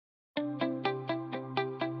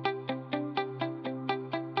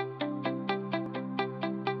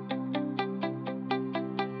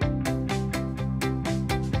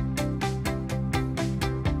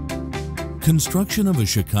Construction of a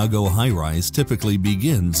Chicago high-rise typically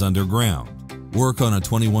begins underground. Work on a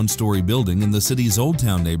 21-story building in the city's Old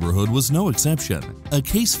Town neighborhood was no exception. A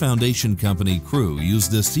case foundation company crew used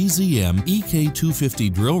the CZM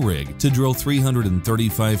EK250 drill rig to drill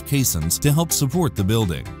 335 caissons to help support the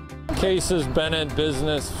building. Case has been in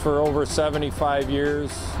business for over 75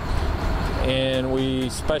 years, and we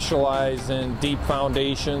specialize in deep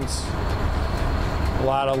foundations, a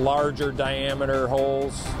lot of larger diameter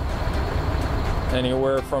holes,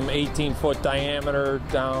 anywhere from 18-foot diameter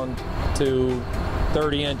down to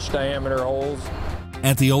 30-inch diameter holes.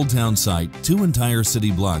 At the Old Town site, 2 entire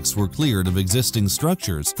city blocks were cleared of existing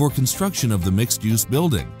structures for construction of the mixed-use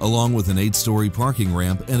building, along with an 8-story parking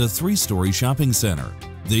ramp and a 3-story shopping center.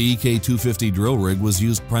 The EK250 drill rig was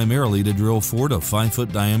used primarily to drill 4 to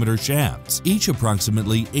 5-foot diameter shafts, each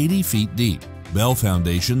approximately 80 feet deep. Bell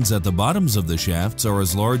foundations at the bottoms of the shafts are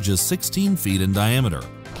as large as 16 feet in diameter.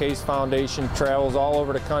 Case Foundation travels all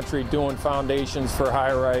over the country doing foundations for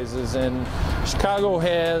high-rises, and Chicago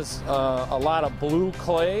has a lot of blue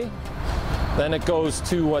clay. Then it goes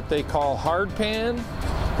to what they call hard pan,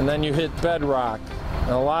 and then you hit bedrock.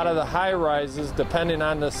 And a lot of the high-rises, depending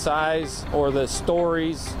on the size or the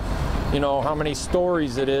stories, you know, how many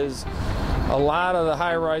stories it is, a lot of the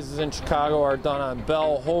high-rises in Chicago are done on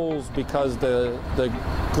bell holes because the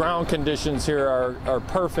ground conditions here are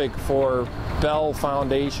perfect for bell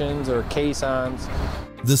foundations or caissons.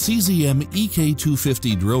 The CZM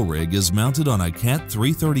EK250 drill rig is mounted on a Cat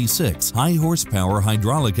 336 high-horsepower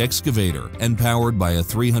hydraulic excavator and powered by a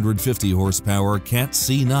 350-horsepower Cat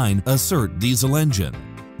C9 Assert diesel engine.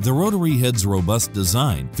 The rotary head's robust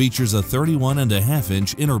design features a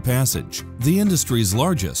 31.5-inch inner passage, the industry's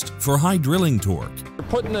largest for high drilling torque. We're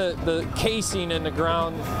putting the casing in the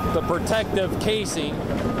ground, the protective casing.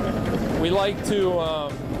 We like to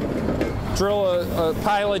drill a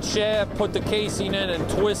pilot shaft, put the casing in, and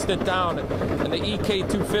twist it down. And the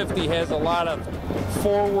EK250 has a lot of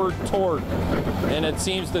forward torque, and it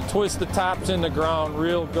seems to twist the tops in the ground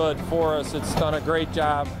real good for us. It's done a great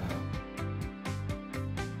job.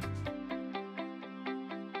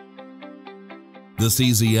 The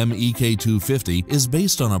CZM EK250 is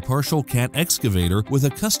based on a partial Cat excavator with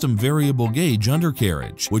a custom variable gauge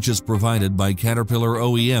undercarriage, which is provided by Caterpillar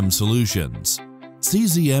OEM Solutions.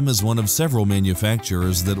 CZM is one of several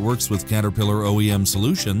manufacturers that works with Caterpillar OEM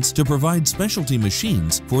Solutions to provide specialty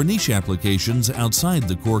machines for niche applications outside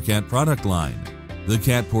the core Cat product line. The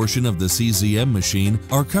Cat portion of the CZM machine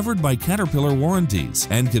are covered by Caterpillar warranties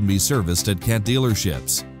and can be serviced at Cat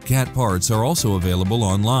dealerships. Cat parts are also available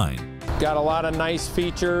online. Got a lot of nice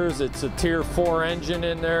features. It's a Tier 4 engine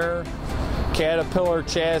in there, Caterpillar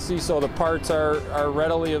chassis, so the parts are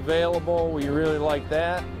readily available. We really like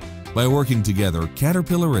that. By working together,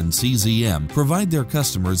 Caterpillar and CZM provide their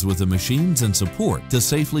customers with the machines and support to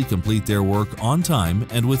safely complete their work on time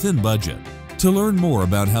and within budget. To learn more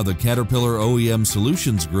about how the Caterpillar OEM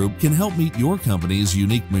Solutions Group can help meet your company's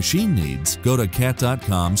unique machine needs, go to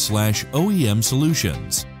cat.com/OEM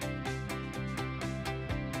Solutions.